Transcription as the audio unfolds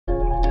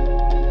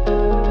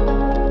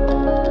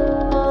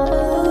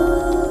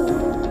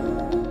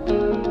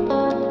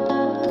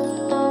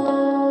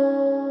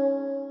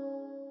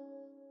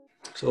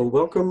So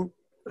welcome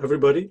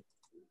everybody.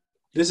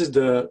 This is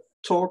the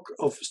talk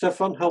of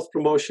Stephan, Health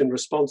Promotion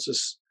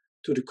Responses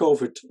to the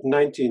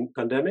COVID-19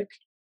 pandemic.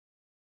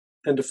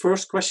 And the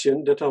first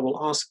question that I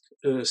will ask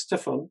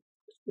Stephan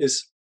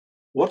is,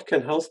 what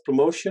can health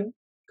promotion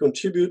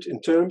contribute in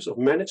terms of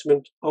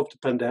management of the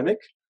pandemic?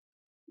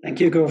 Thank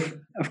you, Gov.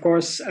 Of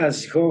course,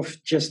 as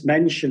Gov just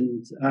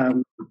mentioned,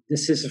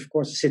 this is, of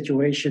course, a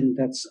situation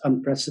that's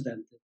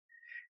unprecedented.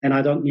 And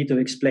I don't need to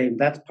explain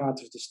that part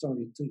of the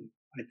story to you.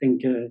 I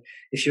think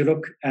if you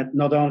look at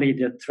not only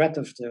the threat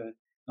of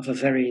a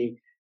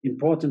very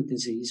important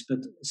disease, but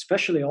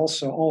especially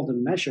also all the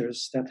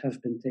measures that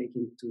have been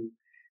taken to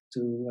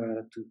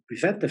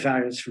prevent the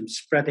virus from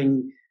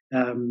spreading,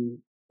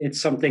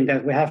 it's something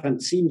that we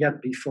haven't seen yet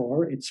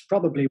before. It's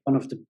probably one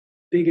of the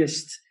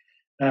biggest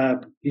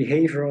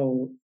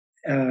behavioral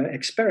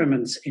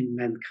experiments in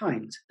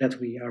mankind that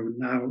we are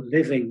now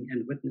living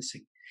and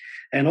witnessing,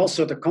 and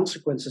also the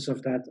consequences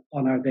of that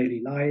on our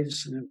daily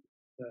lives.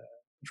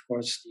 Of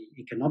course,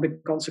 the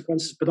economic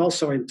consequences, but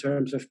also in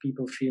terms of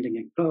people feeling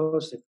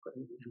enclosed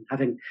and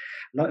having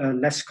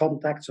less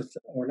contacts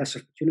or less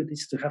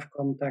opportunities to have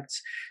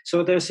contacts.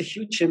 So there's a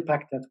huge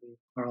impact that we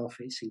are all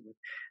facing with.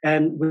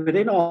 And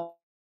within all,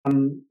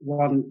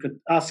 one could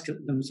ask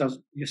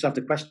yourself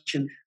the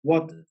question,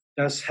 what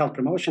does health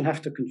promotion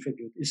have to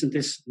contribute? Isn't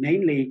this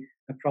mainly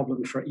a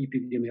problem for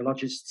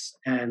epidemiologists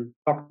and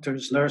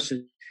doctors,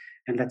 nurses,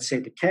 and let's say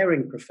the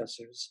caring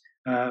professions,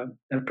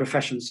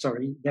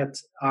 that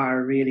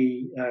are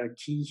really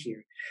key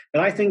here.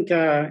 But I think,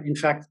 in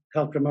fact,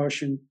 health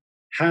promotion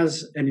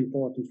has an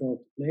important role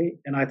to play,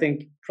 and I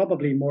think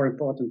probably more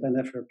important than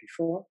ever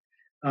before.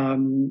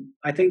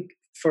 I think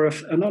for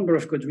a number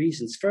of good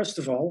reasons. First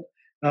of all,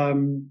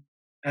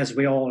 as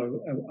we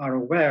all are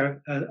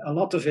aware, a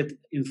lot of it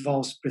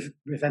involves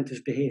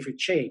preventive behavior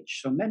change.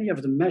 So many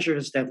of the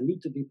measures that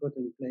need to be put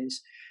in place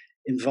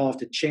involve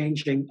the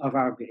changing of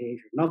our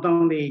behavior, not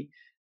only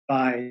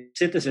by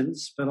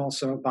citizens, but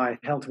also by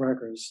health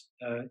workers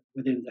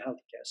within the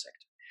healthcare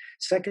sector.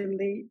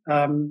 Secondly,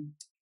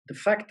 the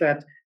fact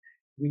that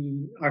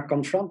we are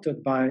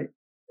confronted by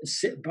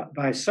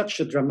such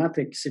a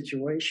dramatic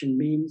situation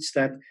means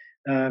that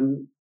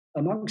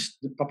amongst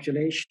the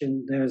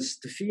population, there's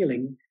the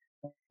feeling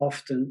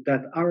often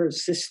that our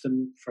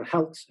system for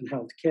health and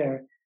healthcare,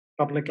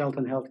 public health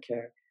and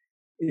healthcare,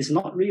 is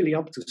not really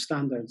up to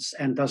standards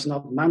and does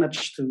not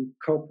manage to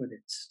cope with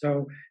it.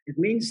 So it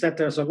means that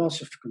there's a loss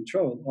of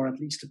control, or at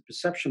least a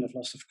perception of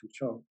loss of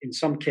control. In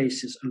some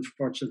cases,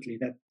 unfortunately,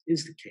 that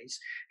is the case.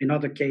 In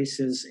other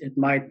cases, it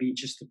might be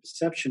just a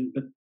perception,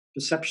 but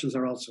perceptions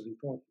are also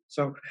important.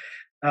 So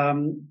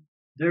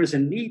there is a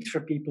need for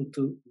people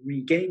to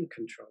regain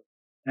control,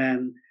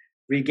 and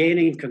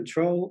regaining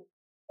control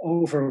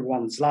over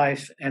one's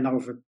life and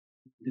over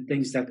the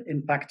things that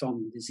impact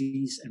on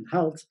disease and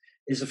health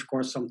is, of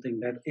course, something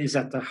that is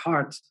at the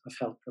heart of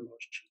health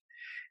promotion.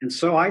 And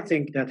so I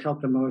think that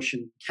health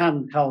promotion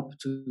can help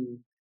to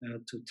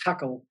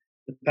tackle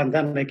the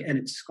pandemic and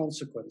its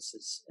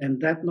consequences. And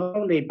that not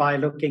only by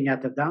looking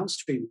at the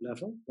downstream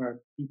level, where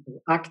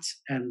people act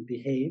and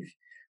behave,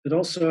 but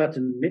also at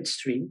the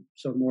midstream,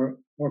 so more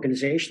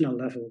organizational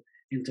level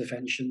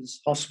interventions,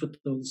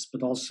 hospitals,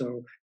 but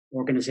also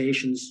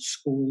organizations,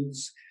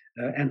 schools,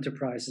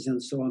 enterprises,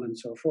 and so on and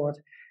so forth.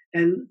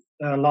 And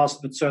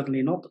last but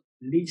certainly not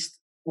least,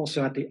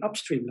 also at the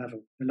upstream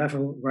level, the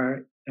level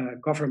where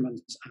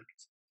governments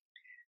act.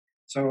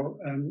 So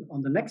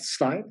on the next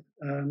slide,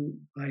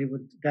 I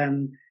would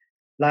then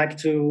like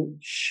to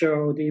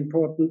show the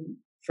important,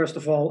 first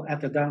of all,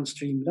 at the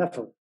downstream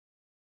level.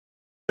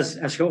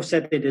 As Gov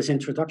said in his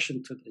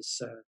introduction to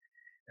this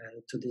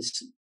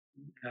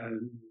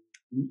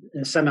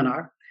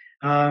seminar,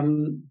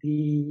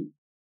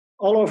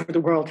 all over the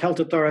world, health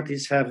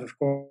authorities have, of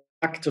course,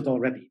 acted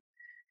already.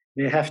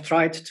 They have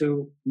tried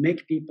to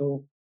make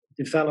people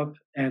develop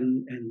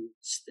and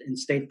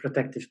state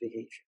protective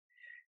behavior.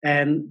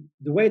 And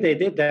the way they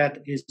did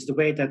that is the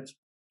way that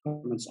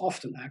governments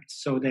often act.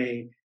 So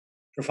they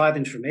provide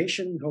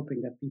information,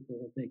 hoping that people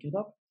will take it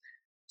up.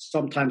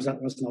 Sometimes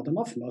that was not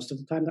enough. Most of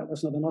the time that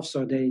was not enough.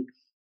 So they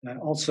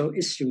also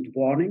issued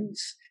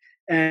warnings.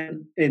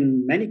 And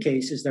in many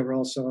cases, there were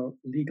also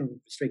legal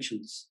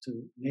restrictions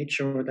to make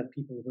sure that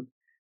people would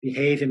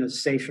behave in a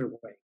safer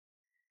way.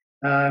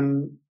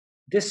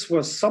 This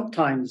was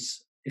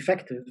sometimes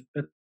effective,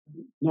 but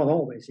not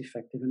always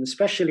effective. And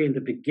especially in the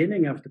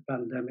beginning of the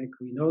pandemic,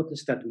 we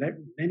noticed that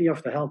many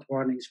of the health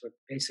warnings were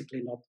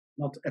basically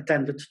not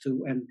attended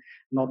to and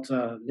not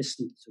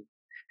listened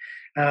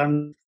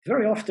to.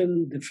 Very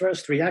often, the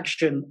first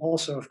reaction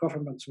also of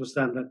governments was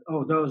then that,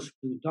 those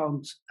who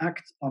don't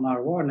act on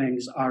our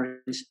warnings are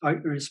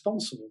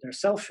irresponsible. They're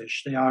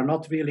selfish. They are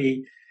not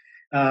really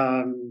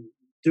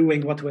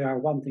doing what we are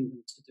wanting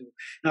them to do.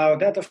 Now,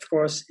 that, of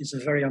course, is a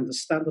very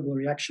understandable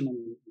reaction on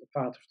the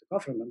part of the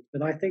government,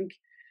 but I think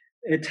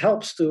it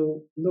helps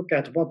to look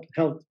at what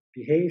health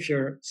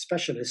behavior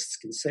specialists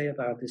can say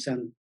about this,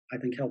 and I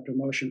think health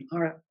promotion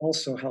are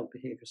also health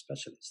behavior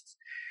specialists.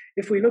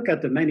 If we look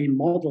at the many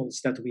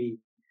models that we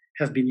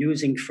have been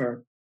using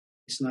for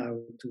now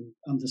to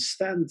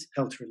understand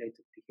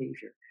health-related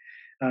behavior.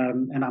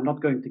 And I'm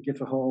not going to give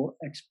a whole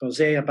expose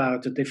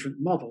about the different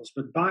models,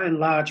 but by and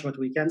large, what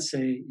we can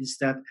say is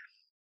that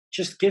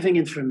just giving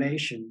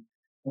information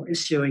or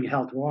issuing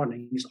health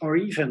warnings or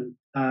even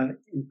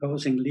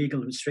imposing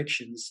legal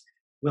restrictions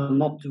will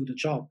not do the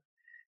job,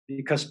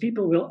 because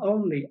people will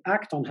only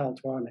act on health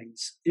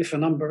warnings if a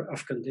number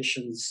of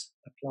conditions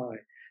apply.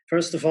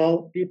 First of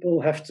all,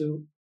 people have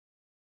to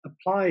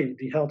apply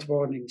the health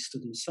warnings to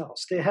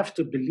themselves. They have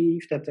to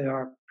believe that they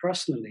are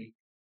personally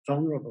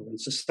vulnerable and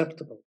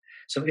susceptible.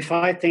 So if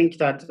I think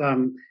that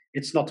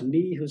it's not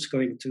me who's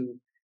going to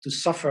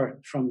suffer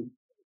from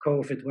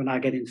COVID when I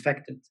get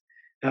infected,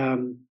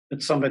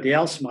 but somebody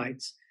else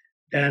might,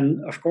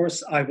 then of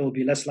course I will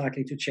be less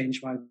likely to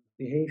change my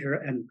behavior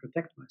and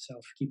protect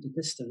myself, keep the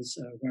distance,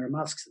 wear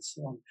masks and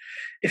so on.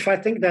 If I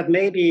think that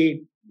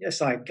maybe,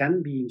 yes, I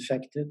can be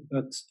infected,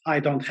 but I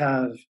don't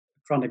have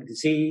chronic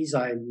disease,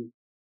 I'm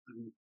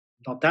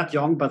not that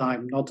young, but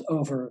I'm not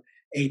over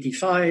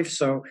 85,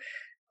 so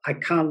I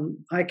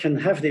can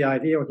have the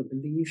idea or the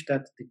belief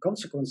that the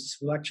consequences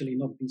will actually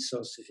not be so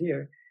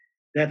severe.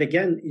 That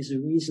again is a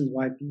reason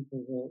why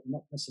people will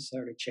not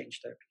necessarily change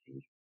their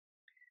behavior.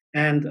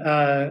 And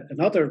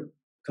another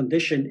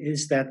condition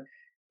is that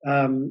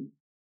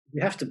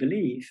we have to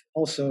believe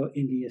also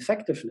in the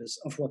effectiveness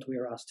of what we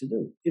are asked to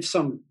do. If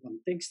someone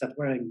thinks that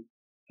wearing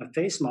a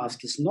face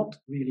mask is not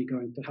really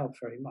going to help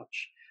very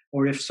much,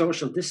 or if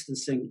social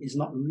distancing is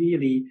not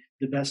really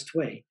the best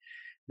way,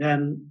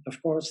 then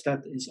of course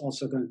that is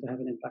also going to have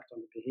an impact on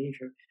the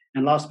behavior.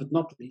 And last but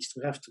not least,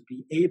 we have to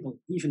be able,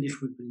 even if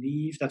we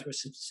believe that we're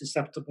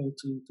susceptible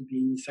to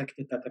being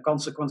infected, that the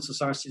consequences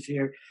are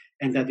severe,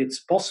 and that it's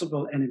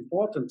possible and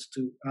important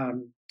to,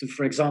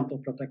 for example,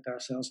 protect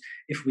ourselves.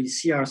 If we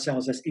see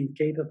ourselves as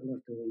incapable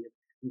of doing it,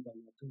 we will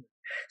not do it.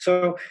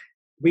 So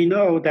we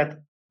know that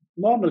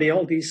normally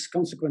all these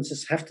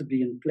consequences have to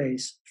be in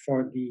place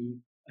for the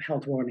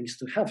health warnings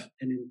to have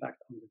an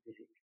impact on the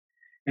behavior.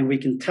 And we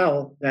can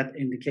tell that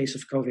in the case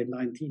of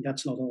COVID-19,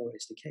 that's not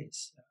always the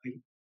case. I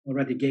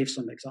already gave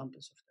some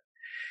examples of that.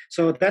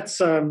 So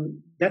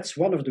that's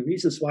one of the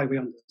reasons why we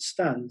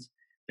understand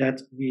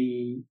that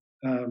we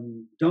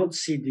don't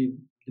see the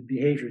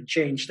behavior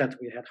change that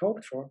we had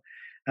hoped for,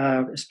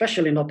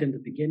 especially not in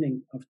the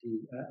beginning of the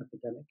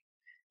epidemic.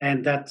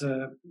 And that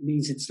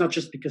means it's not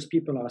just because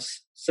people are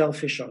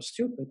selfish or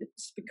stupid,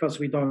 it's because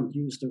we don't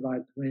use the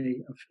right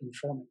way of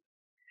informing.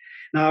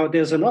 Now,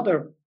 there's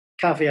another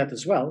caveat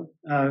as well.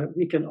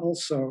 We can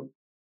also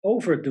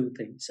overdo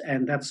things,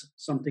 and that's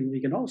something we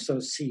can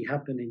also see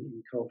happening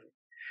in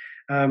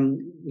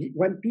COVID.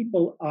 When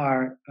people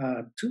are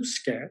too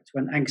scared,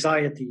 when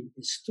anxiety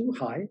is too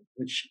high,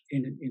 which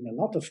in a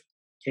lot of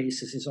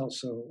cases is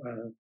also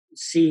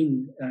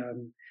seen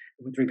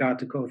with regard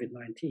to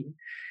COVID-19,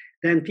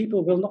 then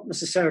people will not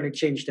necessarily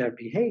change their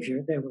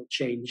behavior, they will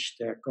change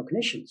their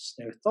cognitions,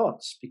 their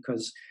thoughts,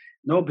 because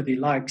nobody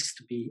likes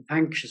to be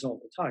anxious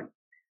all the time.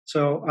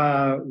 So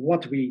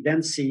what we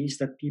then see is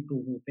that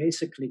people will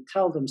basically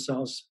tell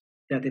themselves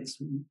that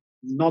it's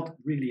not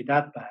really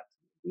that bad.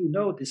 You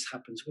know this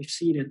happens. We've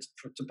seen it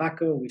for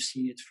tobacco, we've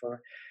seen it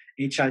for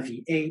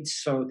HIV/AIDS,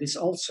 so this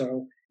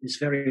also is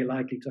very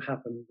likely to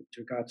happen with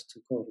regards to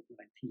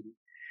COVID-19.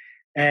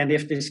 And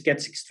if this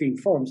gets extreme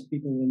forms,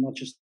 people will not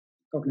just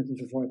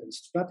cognitive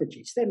avoidance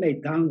strategies, they may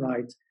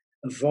downright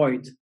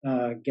avoid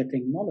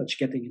getting knowledge,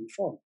 getting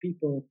informed.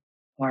 People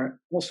are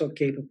also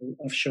capable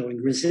of showing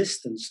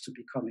resistance to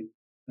becoming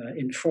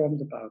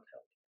informed about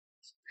health.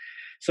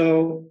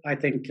 So I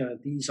think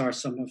these are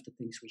some of the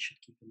things we should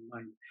keep in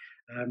mind.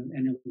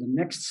 And on the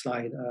next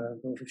slide,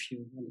 both of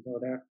you want to go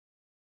there.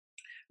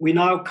 We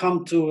now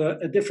come to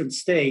a different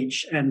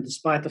stage, and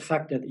despite the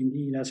fact that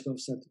indeed, as Gov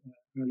said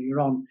earlier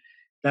on,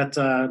 that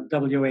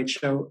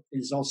WHO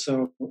is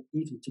also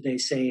even today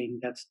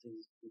saying that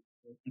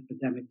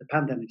the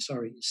pandemic,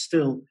 is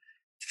still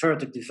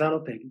further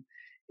developing.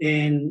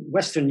 In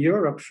Western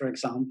Europe, for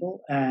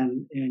example,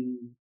 and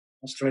in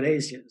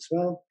Australasia as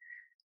well,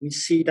 we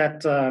see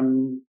that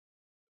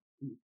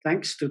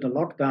thanks to the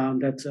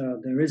lockdown, that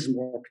there is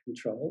more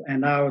control,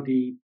 and now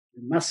the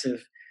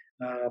massive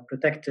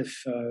protective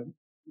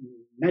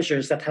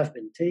measures that have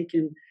been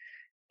taken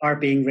are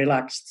being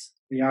relaxed.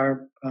 We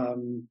are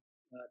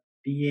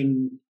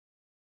being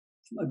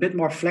a bit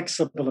more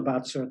flexible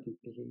about certain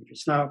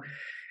behaviors. Now,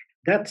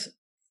 that's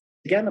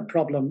again a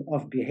problem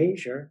of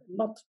behavior,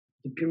 not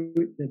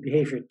the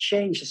behavior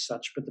change as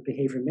such, but the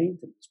behavior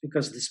maintenance.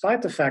 Because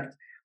despite the fact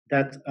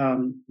that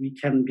we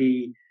can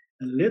be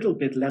a little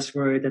bit less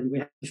worried and we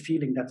have the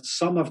feeling that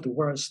some of the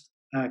worst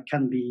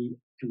can be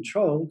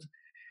controlled,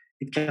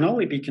 it can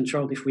only be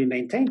controlled if we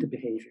maintain the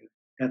behavior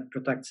that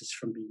protects us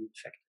from being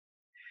infected.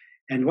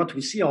 And what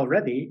we see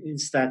already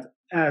is that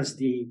as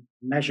the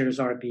measures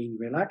are being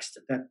relaxed,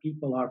 that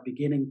people are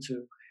beginning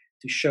to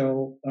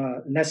show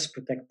less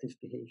protective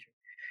behavior.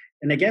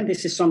 And again,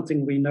 this is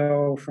something we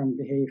know from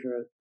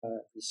behavior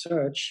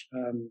research.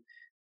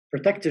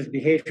 Protective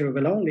behavior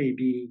will only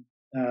be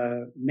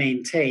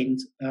maintained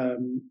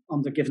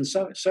under given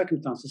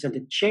circumstances. And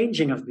the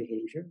changing of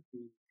behavior,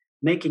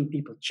 making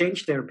people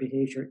change their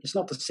behavior, is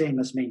not the same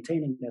as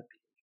maintaining that behavior.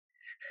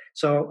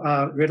 So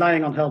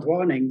relying on health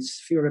warnings,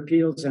 fewer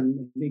appeals,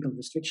 and legal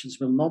restrictions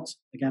will not,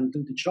 again,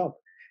 do the job.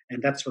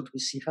 And that's what we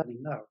see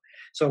happening now.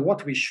 So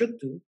what we should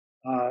do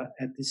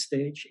at this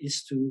stage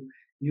is to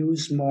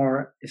use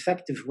more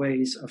effective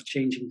ways of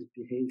changing the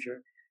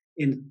behavior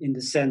in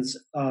the sense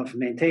of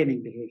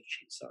maintaining behavior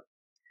change.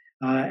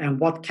 And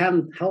what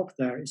can help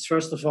there is,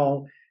 first of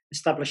all,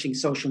 establishing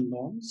social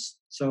norms.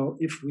 So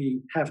if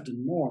we have the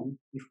norm,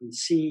 if we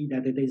see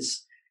that it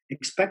is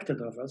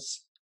expected of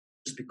us,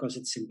 just because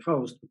it's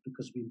imposed, but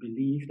because we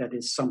believe that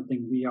is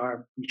something we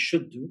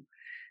should do,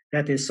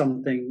 that is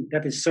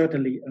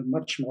certainly a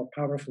much more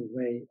powerful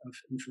way of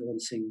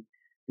influencing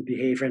the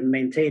behavior and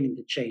maintaining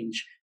the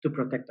change to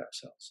protect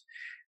ourselves.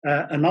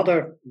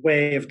 Another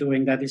way of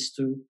doing that is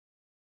to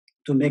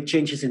make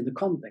changes in the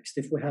context.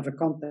 If we have a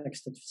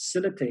context that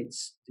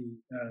facilitates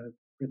the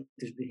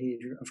preventive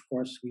behavior, of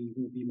course, we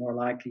will be more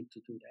likely to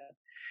do that.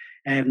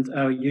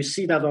 And you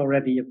see that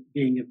already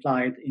being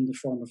applied in the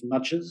form of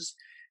nudges.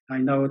 I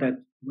know that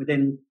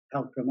within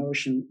health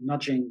promotion,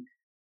 nudging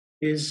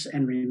is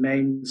and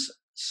remains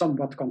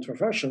somewhat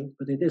controversial,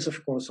 but it is,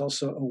 of course,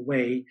 also a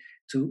way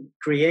to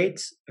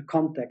create a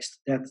context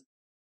that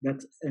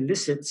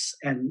elicits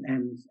and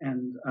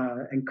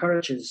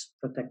encourages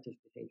protective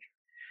behavior.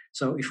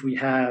 So if we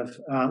have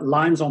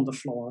lines on the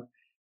floor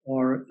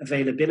or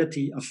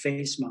availability of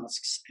face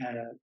masks,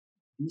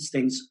 these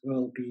things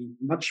will be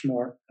much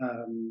more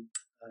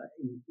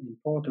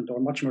important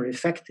or much more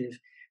effective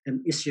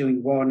than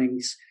issuing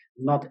warnings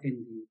not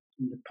in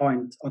the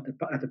point or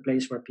at the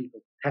place where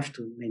people have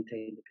to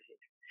maintain the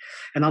behavior.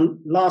 And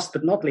last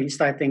but not least,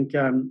 I think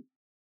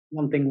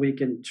one thing we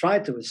can try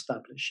to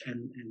establish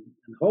and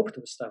hope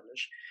to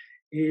establish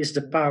is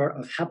the power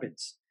of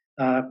habits.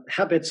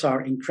 Habits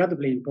are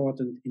incredibly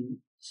important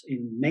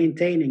in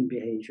maintaining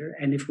behavior,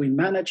 and if we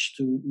manage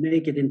to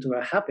make it into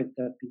a habit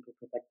that people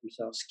protect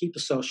themselves, keep a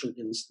social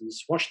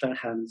distance, wash their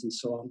hands, and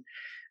so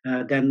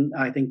on, then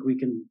I think we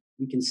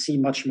can see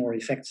much more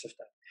effects of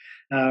that.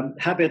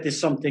 Habit is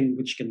something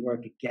which can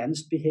work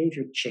against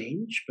behavior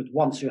change, but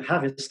once you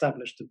have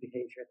established the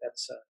behavior,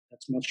 that's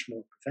much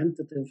more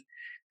preventative,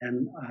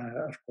 and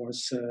of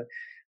course,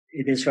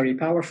 it is very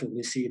powerful.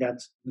 We see that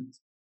with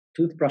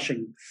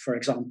toothbrushing, for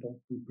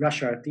example. We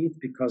brush our teeth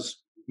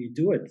because we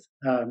do it,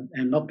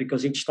 and not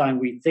because each time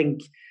we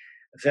think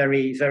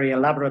very, very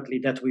elaborately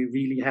that we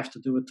really have to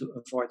do it to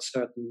avoid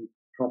certain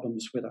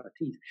problems with our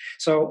teeth.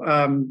 So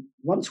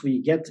once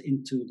we get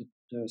into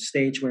the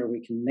stage where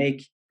we can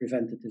make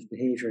preventative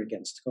behavior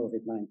against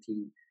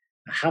COVID-19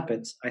 a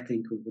habit, I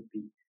think we would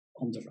be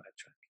on the right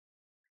track.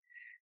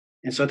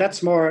 And so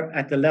that's more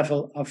at the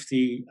level of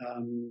the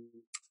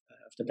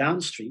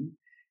downstream.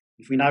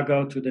 If we now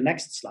go to the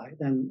next slide,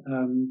 then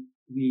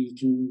we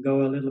can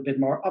go a little bit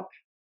more up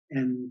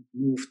and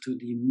move to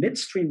the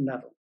midstream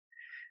level,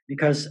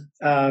 because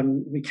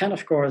we can,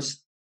 of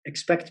course,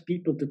 expect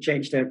people to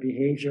change their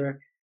behavior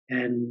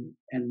and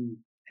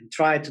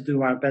try to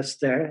do our best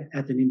there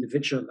at an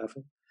individual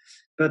level.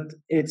 But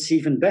it's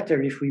even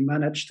better if we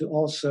manage to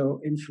also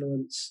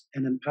influence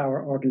and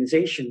empower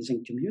organizations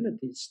and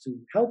communities to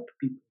help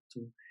people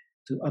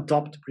to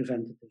adopt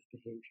preventative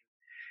behavior.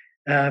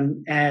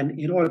 And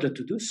in order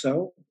to do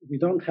so, we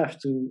don't have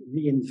to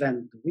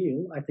reinvent the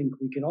wheel. I think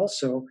we can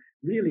also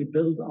really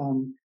build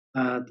on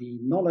the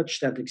knowledge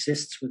that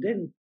exists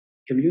within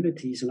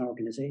communities and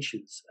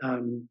organizations.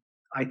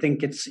 I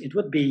think it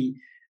would be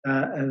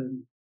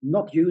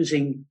not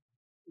using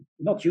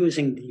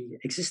the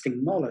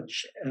existing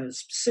knowledge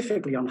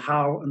specifically on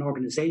how an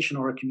organization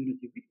or a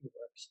community really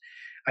works,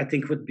 I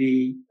think would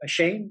be a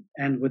shame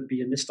and would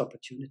be a missed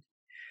opportunity.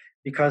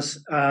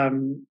 Because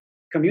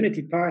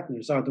community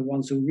partners are the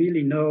ones who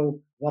really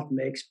know what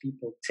makes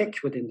people tick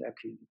within their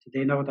community.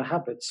 They know the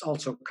habits,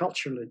 also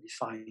culturally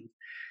defined.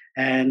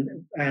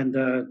 And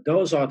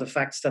those are the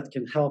facts that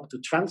can help to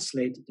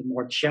translate the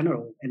more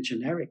general and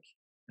generic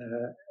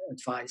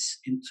advice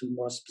into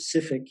more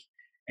specific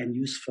and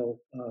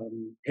useful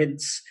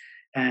hints,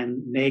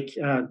 and make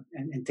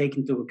and take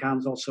into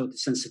account also the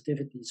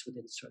sensitivities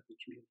within certain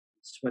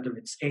communities, whether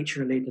it's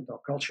age-related or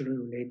culturally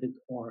related,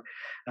 or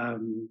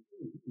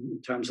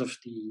in terms of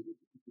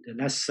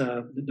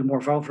the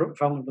more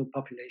vulnerable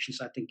populations.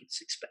 I think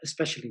it's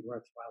especially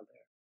worthwhile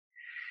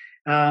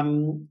there.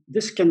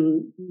 This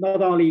can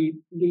not only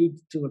lead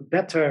to a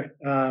better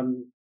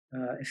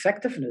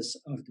effectiveness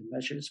of the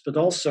measures, but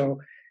also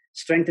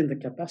strengthen the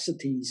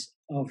capacities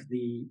of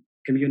the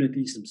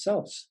communities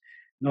themselves,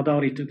 not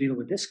only to deal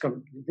with this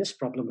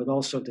problem, but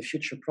also the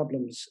future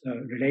problems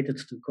related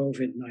to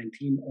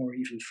COVID-19, or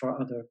even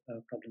for other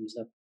problems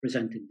that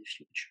present in the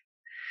future.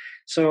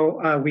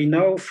 So we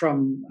know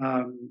from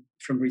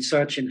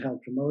research in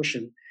health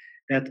promotion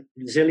that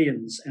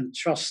resilience and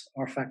trust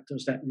are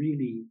factors that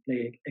really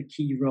play a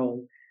key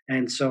role.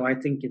 And so I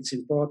think it's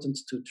important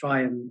to try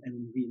and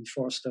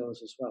reinforce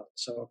those as well.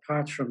 So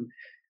apart from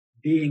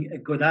being a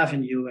good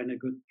avenue and a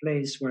good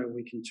place where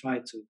we can try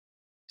to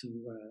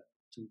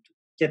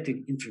get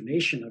the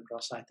information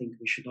across, I think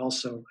we should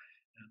also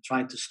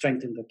try to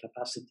strengthen the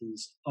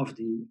capacities of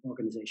the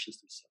organizations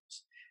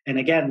themselves. And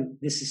again,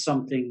 this is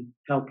something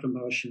health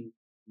promotion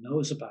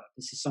knows about.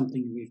 This is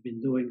something we've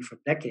been doing for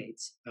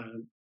decades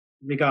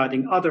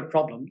regarding other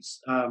problems,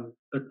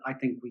 but I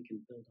think we can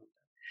build on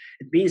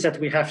that. It means that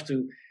we have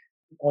to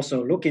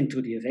also look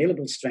into the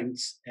available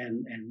strengths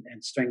and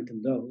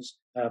strengthen those,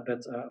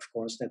 but of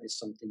course that is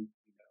something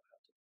we know how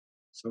to do.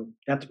 So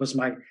that was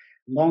my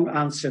long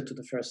answer to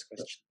the first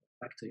question.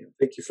 Back to you.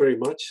 Thank you very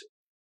much.